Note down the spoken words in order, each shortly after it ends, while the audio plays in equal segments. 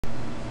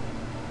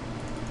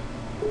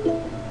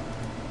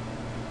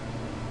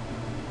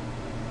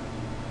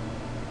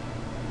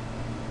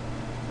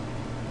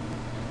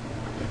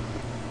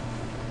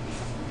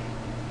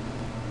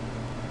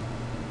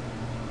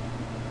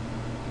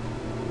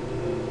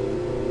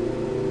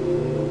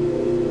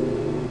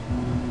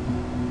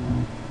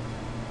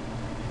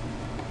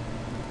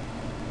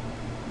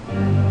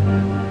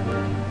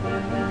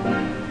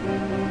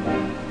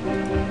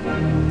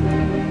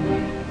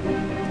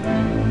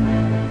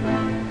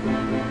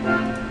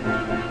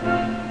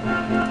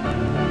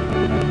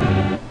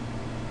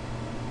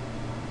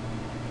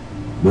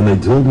When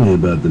they told me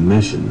about the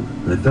mission,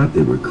 I thought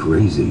they were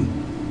crazy.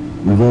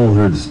 We've all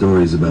heard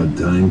stories about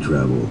time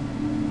travel,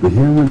 but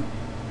here we...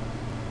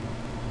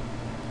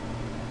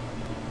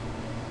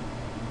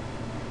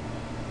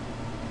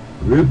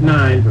 Group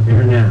 9,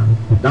 prepare now.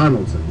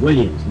 Donaldson,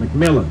 Williams,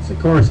 McMillan,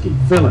 Sikorsky,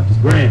 Phillips,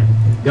 Grant.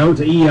 Go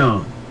to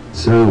Eon.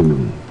 So,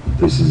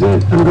 this is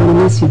it. I'm going to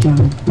miss you,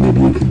 John.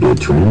 Maybe you could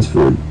get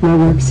transferred. My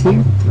work's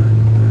here.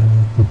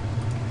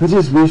 I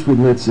just wish we'd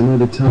met some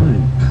other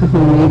time.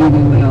 Maybe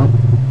we will.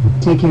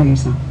 Take care of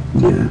yourself.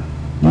 Yeah,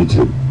 you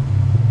too.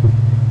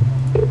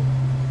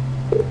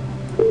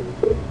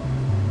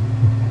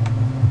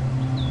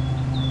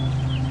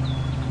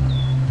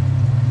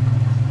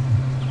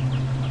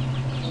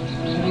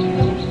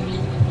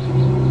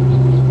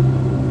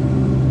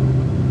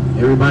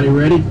 Everybody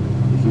ready?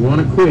 If you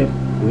want to quit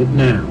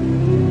now.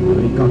 You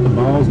ain't got the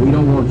balls, we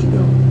don't want you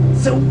going.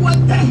 So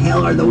what the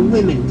hell are the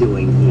women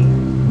doing here?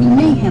 We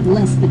may have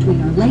less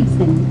between our legs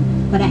than you,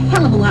 but a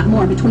hell of a lot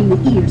more between the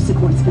ears,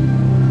 Sikorsky.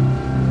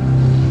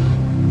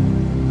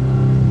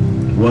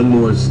 One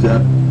more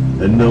step,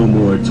 and no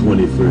more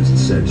 21st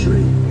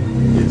century.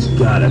 It's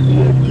gotta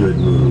be a good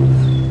move.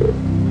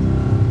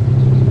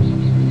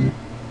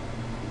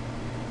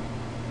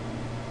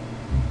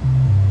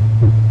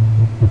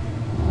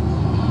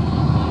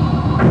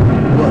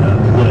 What a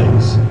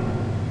place.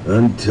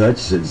 Untouched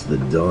since the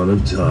dawn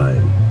of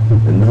time,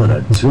 and not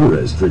a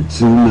tourist for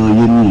 2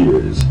 million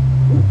years.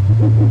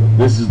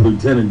 This is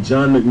Lieutenant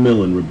John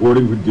McMillan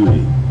reporting for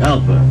duty.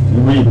 Alpha,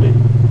 you read me?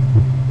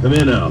 Come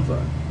in,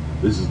 Alpha.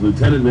 This is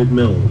Lieutenant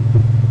McMillan.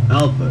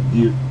 Alpha, do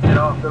you... Get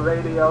off the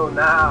radio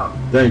now.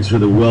 Thanks for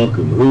the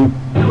welcome. Who?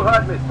 You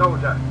heard me,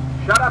 soldier.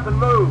 Shut up and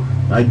move.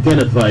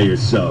 Identify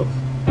yourself.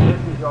 This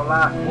is your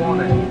last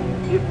warning.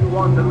 If you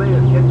want to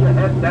live, get your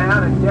head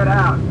down and get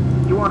out.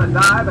 You want to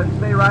die, then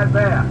stay right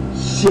there.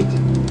 Shit!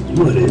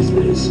 What is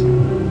this?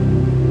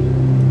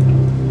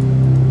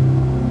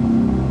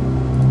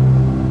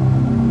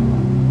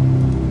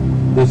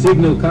 The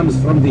signal comes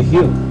from the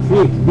hill.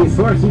 Quick,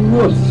 before he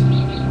moves.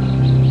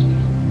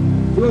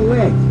 Too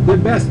late. The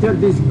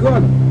bastard is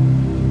gone.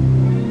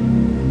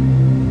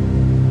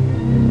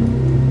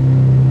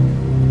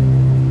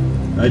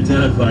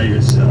 Identify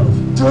yourself.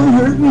 Don't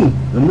hurt me.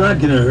 I'm not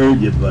gonna hurt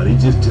you, buddy.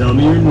 Just tell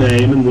me your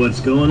name and what's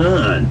going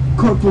on.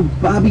 Corporal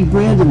Bobby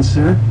Brandon,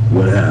 sir.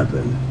 What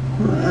happened?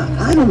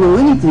 I don't know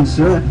anything,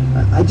 sir.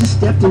 I just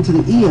stepped into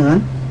the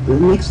Eon. The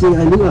next thing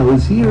I knew, I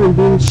was here and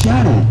being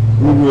shot at.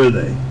 Who were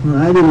they? Well,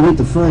 I didn't wait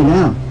to find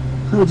out.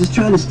 I was just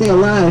trying to stay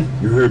alive.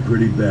 You're hurt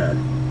pretty bad.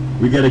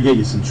 We gotta get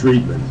you some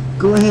treatment.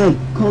 Go ahead.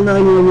 Call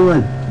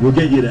 911. We'll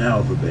get you to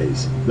Alpha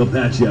Base. They'll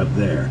patch you up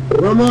there.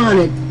 I'm on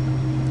it.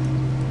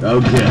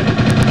 Okay.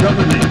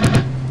 Cover me.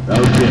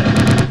 Okay.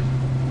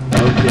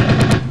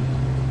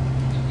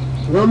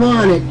 I'm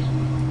on it.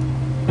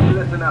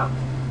 Listen up.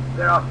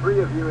 There are 3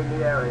 of you in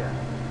the area.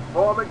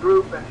 Form a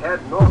group and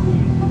head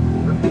northeast.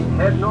 Repeat,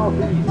 head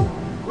northeast.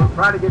 We'll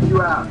try to get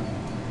you out.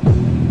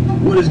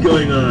 What is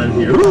going on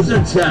here? Who's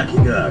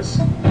attacking us?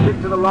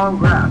 Stick to the long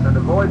grass and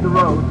avoid the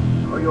road,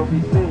 or you'll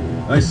be seen.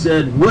 I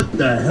said, what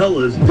the hell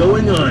is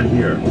going on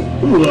here?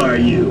 Who are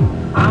you?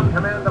 I'm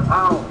Commander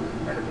Powell,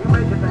 and if you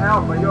make it to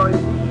Alpha, you're a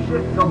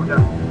shit soldier.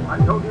 I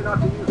told you not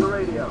to use the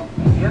radio.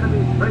 The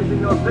enemy's tracing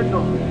your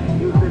signal.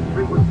 Use this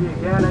frequency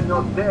again and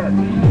you're dead.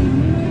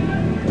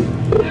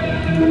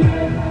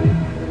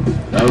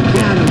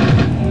 Okay.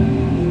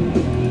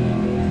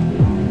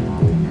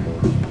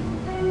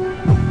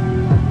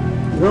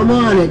 I'm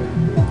on it.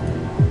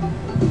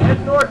 Head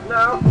north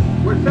now.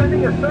 We're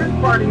sending a search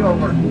party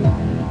over.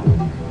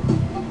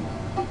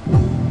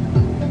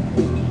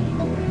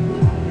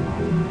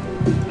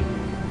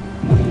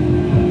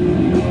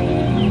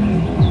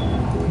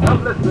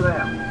 Don't listen to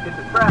them. It's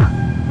a trap.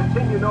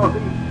 Continue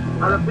northeast.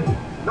 I repeat,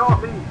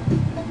 northeast.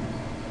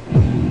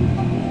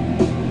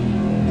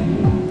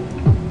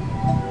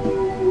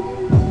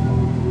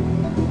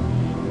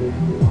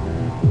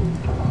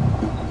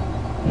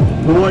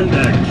 Born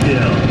to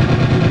kill.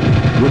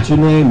 What's your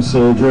name,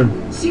 soldier?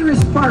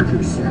 Cirrus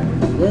Parker, sir.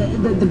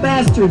 The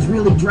bastards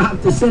really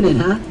dropped us in it,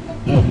 huh?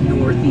 Head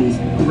northeast.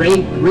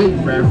 Great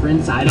grid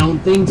reference. I don't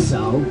think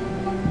so.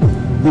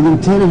 The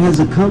lieutenant has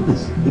a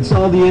compass. It's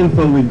all the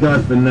info we've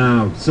got for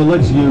now, so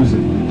let's use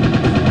it.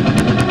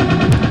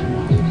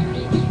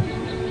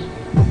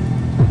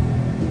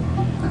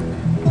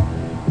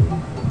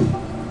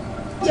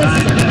 Yes,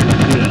 sir.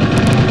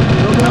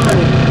 Come on.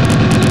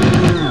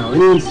 Now,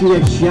 anyone see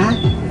that shot?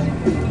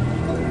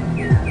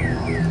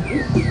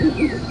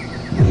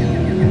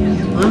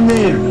 I'm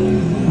there.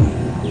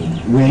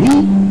 Ready?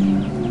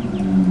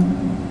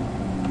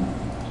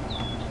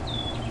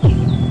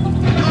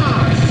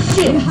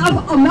 We have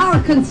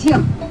Americans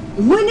here.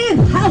 We need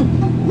help.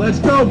 Let's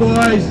go,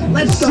 boys!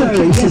 Let's go, Sir,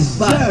 kick yes, some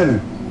butt.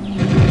 sir!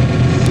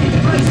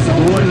 My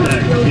soldiers Born to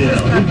will kill.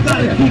 just We've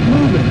gotta fire. keep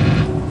moving!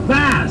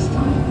 Fast!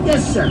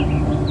 Yes, sir.